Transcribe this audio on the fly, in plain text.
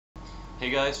Hey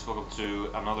guys, welcome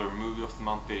to another movie of the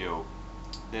month video.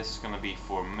 This is gonna be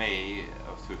for May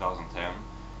of 2010,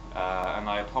 and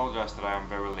I apologize that I am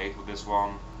very late with this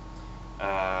one, but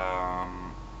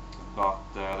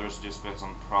there's just been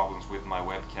some problems with my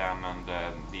webcam and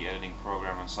the editing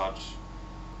program and such,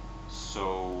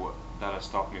 so that has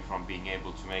stopped me from being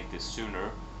able to make this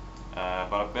sooner.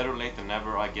 But better late than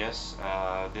never, I guess.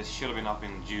 This should have been up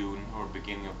in June or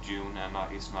beginning of June, and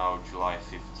it's now July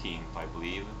 15th, I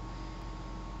believe.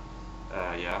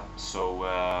 Yeah, so,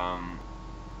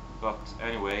 but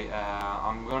anyway,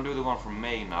 I'm gonna do the one from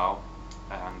May now,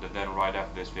 and then right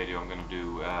after this video I'm gonna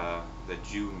do the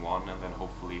June one, and then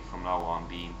hopefully from now on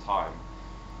be in time.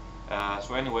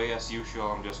 So anyway, as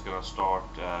usual, I'm just gonna start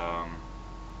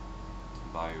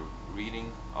by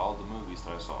reading all the movies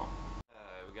that I saw.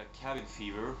 We got Cabin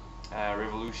Fever,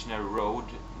 Revolutionary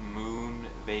Road, Moon,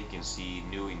 Vacancy,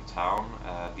 New in Town,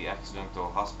 The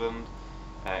Accidental Husband,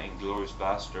 Inglourious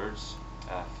Bastards,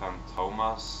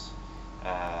 Phantomas,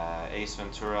 Ace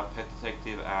Ventura, Pet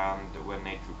Detective, and When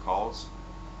Nature Calls,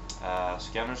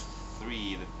 Scanners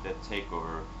 3, the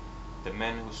Takeover, The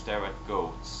Men Who Stare at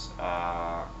Goats,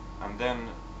 and then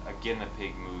a guinea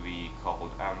pig movie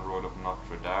called Android of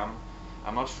Notre Dame.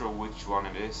 I'm not sure which one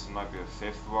it is. It might be the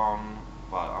fifth one,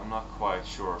 but I'm not quite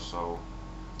sure. So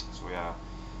yeah.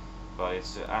 But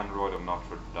it's Android of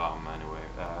Notre Dame anyway.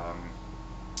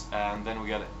 And then we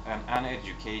got an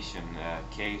education,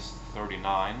 case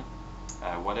 39,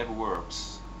 Whatever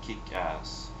Works, Kick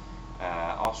Ass,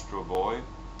 Astro Boy,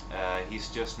 He's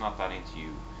Just Not That Into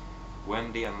You,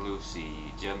 Wendy and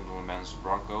Lucy, Gentlemen's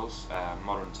Broncos,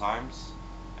 Modern Times,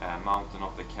 Mountain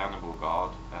of the Cannibal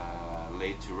God,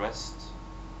 Laid to Rest,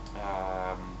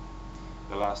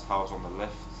 The Last House on the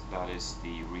Left, that is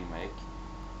the remake,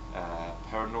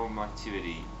 Paranormal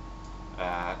Activity,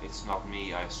 It's Not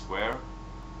Me, I Swear,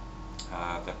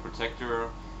 The Protector,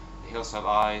 The Hills Have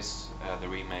Eyes, the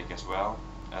remake as well,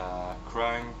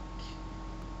 Crank,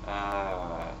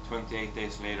 28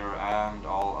 Days Later, and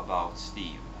All About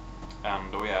Steve.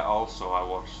 And oh yeah, also I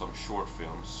watched some short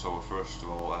films. So first of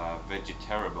all,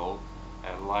 Vegetarible,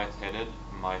 Lightheaded,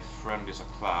 My Friend is a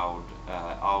Cloud,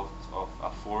 Out of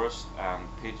a Forest, and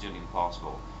Pigeon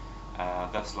Impossible.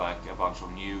 That's like a bunch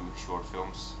of new short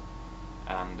films.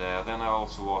 And then I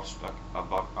also watched a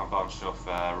bunch of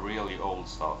really old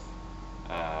stuff,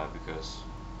 because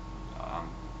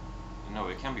you know,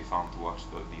 it can be fun to watch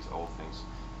these old things,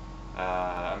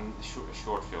 and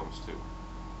short films too.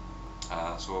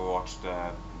 So I watched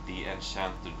The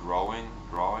Enchanted Drawing.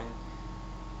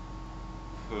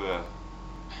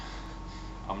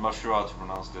 I'm not sure how to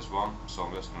pronounce this one, so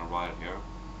I'm just gonna write it here.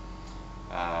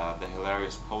 The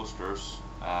Hilarious Posters,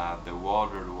 The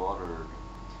Watered,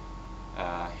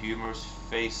 Humorous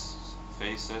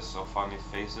Faces or Funny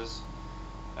Faces,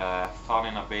 Fun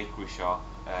in a Bakery Shop,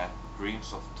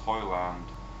 Dreams of Toyland,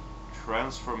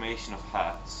 Transformation of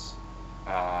Hats,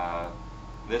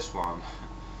 this one,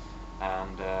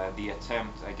 and The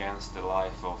Attempt Against the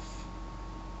Life of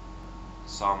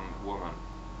Some Woman.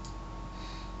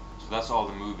 So that's all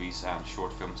the movies and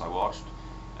short films I watched,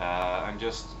 and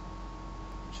just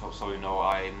so you know,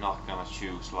 I'm not gonna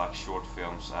choose like short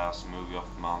films as movie of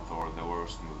the month or the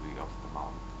worst movie of the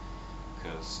month,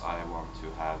 because I want to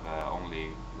have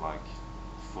only like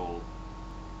full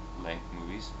length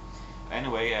movies.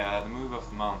 Anyway, the movie of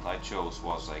the month I chose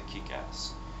was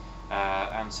Kick-Ass,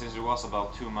 and since it was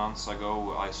about 2 months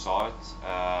ago I saw it,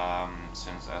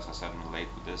 since as I said I'm late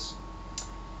with this,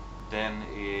 then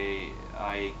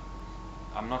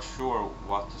I'm not sure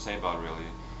what to say about it really.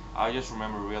 I just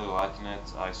remember really liking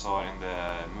it. I saw it in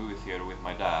the movie theater with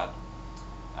my dad,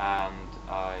 and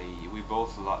we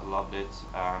both loved it,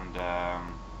 and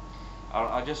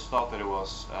I just thought that it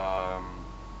was,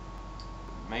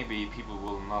 maybe people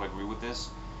will not agree with this,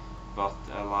 but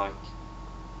like,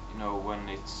 you know, when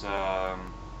it's a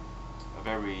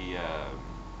very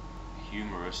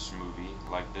humorous movie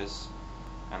like this,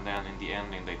 and then in the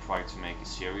ending they try to make it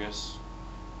serious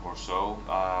or so,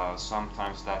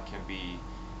 sometimes that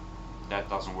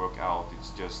doesn't work out.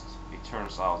 It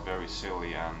turns out very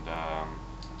silly and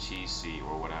cheesy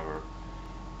or whatever.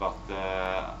 But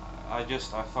I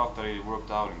thought that it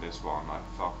worked out in this one. I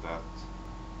thought that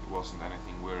it wasn't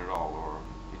anything weird at all, or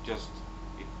it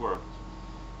worked.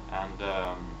 And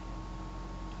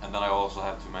then I also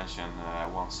have to mention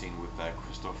one scene with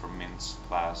Christopher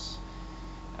Mintz-Plasse.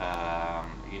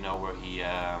 You know, where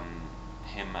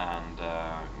him and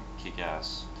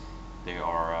Kick-Ass,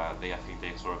 I think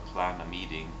they sort of plan a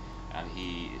meeting, and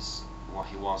he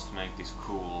wants to make this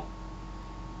cool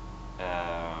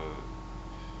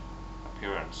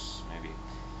appearance maybe,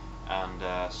 and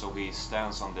so he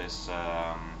stands on this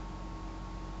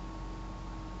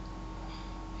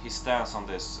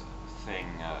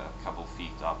thing a couple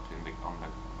feet up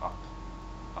up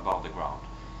above the ground,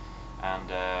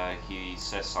 and he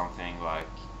says something like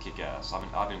 "kick ass."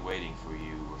 I've been waiting for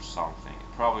you or something.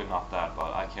 Probably not that,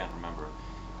 but I can't remember.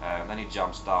 And then he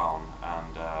jumps down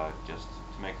and just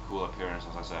to make a cool appearance,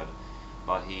 as I said,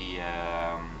 but he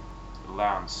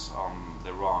lands on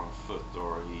the wrong foot,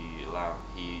 or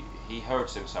he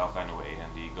hurts himself anyway,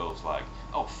 and he goes like,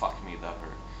 "Oh fuck me, that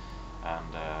hurt."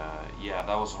 And yeah,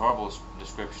 that was a horrible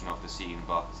description of the scene,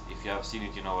 but if you have seen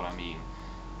it, you know what I mean.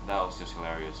 That was just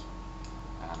hilarious.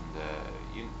 And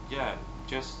yeah,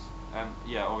 just and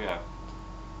yeah, oh yeah,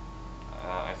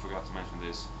 I forgot to mention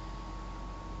this.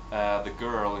 The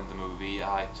girl in the movie,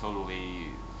 I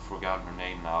totally forgot her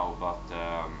name now, but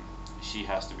she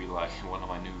has to be like one of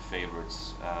my new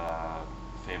favorites,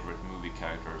 favorite movie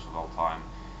characters of all time.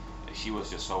 She was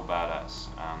just so badass,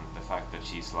 and the fact that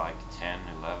she's like 10,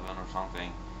 11 or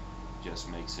something just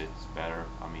makes it better.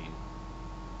 I mean,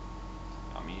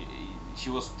 she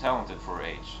was talented for her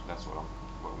age. That's what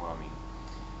I mean.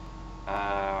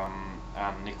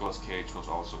 And Nicolas Cage was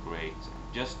also great.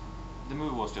 Just the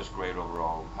movie was just great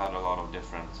overall. Had a lot of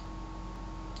different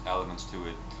elements to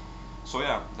it. So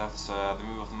yeah, that's the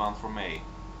movie of the month for May.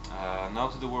 Now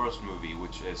to the worst movie,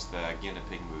 which is the Guinea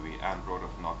Pig movie, Android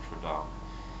of Notre Dame.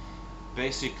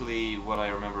 Basically, what I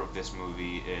remember of this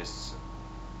movie is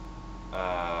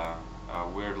a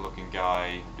weird-looking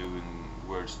guy doing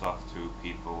weird stuff to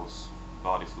people's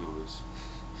body fluids.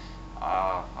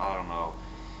 I don't know.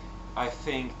 I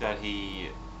think that he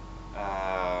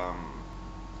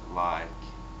like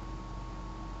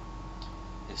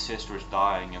his sister is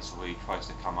dying, and so he tries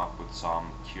to come up with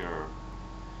some cure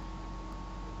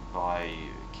by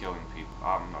killing people.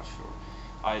 I'm not sure.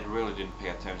 I really didn't pay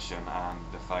attention, and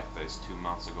the fact that it's 2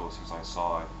 months ago since I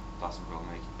saw it doesn't really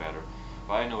make it better.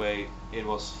 But anyway, it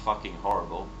was fucking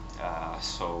horrible.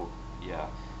 So yeah,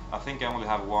 I think I only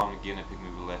have one Guinea Pig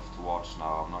movie left to watch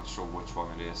now. I'm not sure which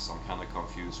one it is. I'm kind of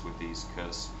confused with these,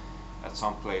 because at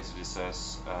some places it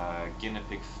says Guinea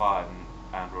Pig 5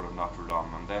 Android of Notre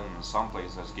Dame, and then in some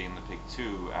places it says Guinea Pig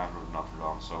 2 Android of Notre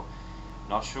Dame. So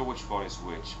not sure which one is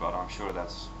which, but I'm sure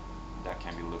that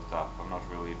can be looked up. I've not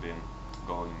really been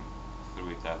going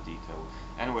through it that detailed.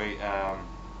 Anyway,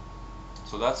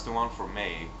 so that's the one for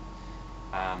May,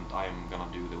 and I'm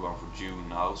gonna do the one for June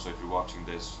now. So if you're watching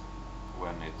this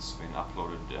when it's been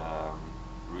uploaded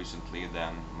recently,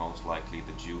 then most likely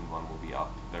the June one will be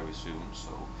up very soon.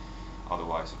 So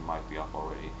otherwise it might be up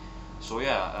already. So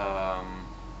yeah,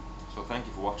 so thank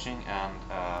you for watching, and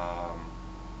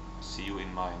see you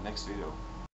in my next video.